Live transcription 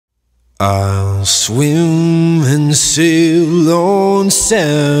I'll swim and sail on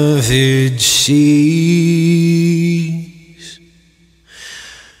savage seas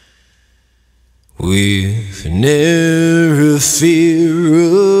with never fear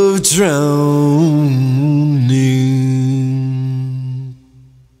of drowning,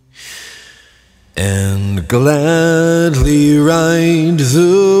 and gladly ride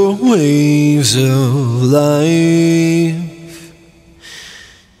the waves of life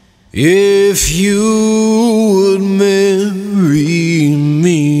if you would marry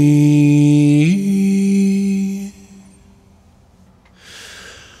me.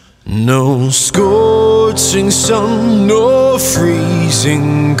 No scorching sun nor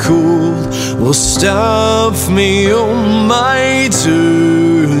freezing cold will stop me on my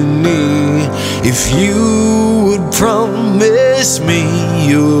journey if you would promise me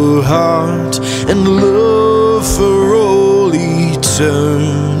your heart and love for all eternity,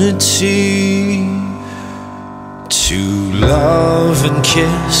 to love and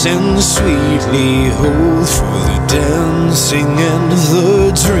kiss and sweetly hold, for the dancing and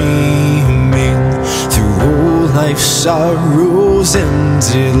the dreaming, through all life's sorrows and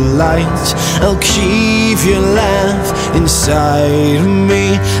delights. I'll keep your laugh inside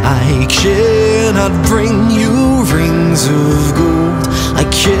me. I cannot bring you rings of gold, I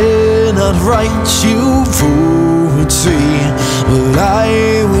cannot write you poetry, but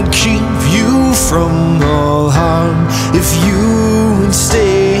I would keep you from all harm if you would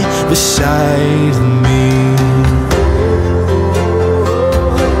stay beside me.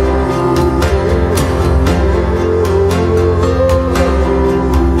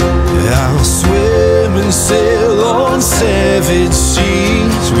 I'll swim and sail on savage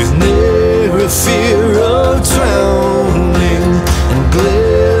seas with never fear of drowning, and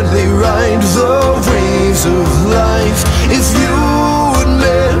gladly ride the waves of life if you would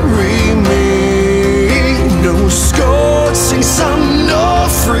marry me. No scorching sun nor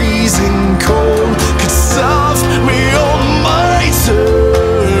freezing cold could stop me on my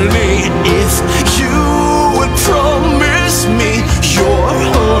journey if you would promise me your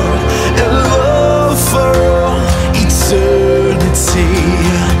heart and love for all eternity.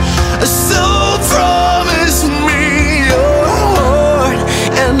 So promise me your heart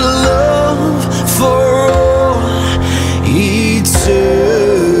and love for all eternity.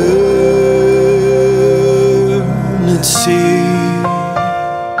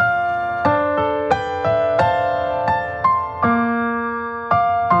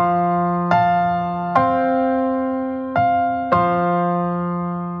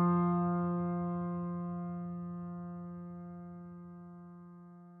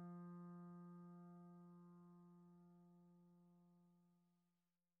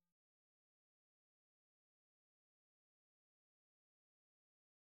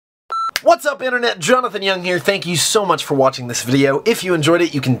 What's up, internet? Jonathan Young here. Thank you so much for watching this video. If you enjoyed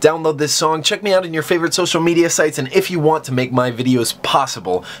it, you can download this song, check me out in your favorite social media sites, and if you want to make my videos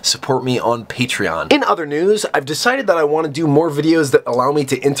possible, support me on Patreon. In other news, I've decided that I want to do more videos that allow me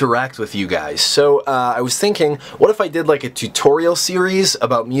to interact with you guys. So I was thinking, what if I did like a tutorial series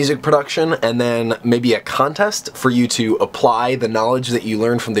about music production and then maybe a contest for you to apply the knowledge that you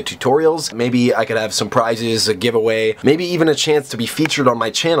learned from the tutorials? Maybe I could have some prizes, a giveaway, maybe even a chance to be featured on my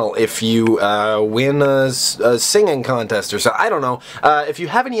channel if you win a singing contest or so. I don't know. If you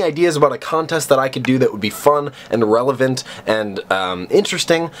have any ideas about a contest that I could do that would be fun and relevant and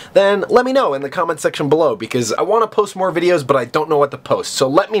interesting, then let me know in the comment section below, because I want to post more videos, but I don't know what to post, so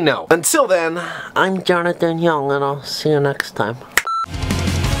let me know. Until then, I'm Jonathan Young, and I'll see you next time.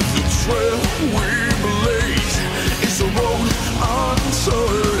 The trail we blaze is a road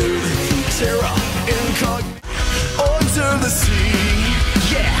uncertain, terror incognito, under the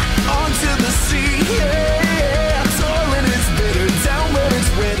sea, yeah. Onto the sea, yeah. Soaring is bitter, down when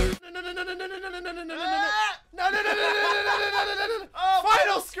it's winter. No.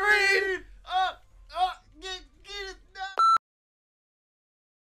 Final screen!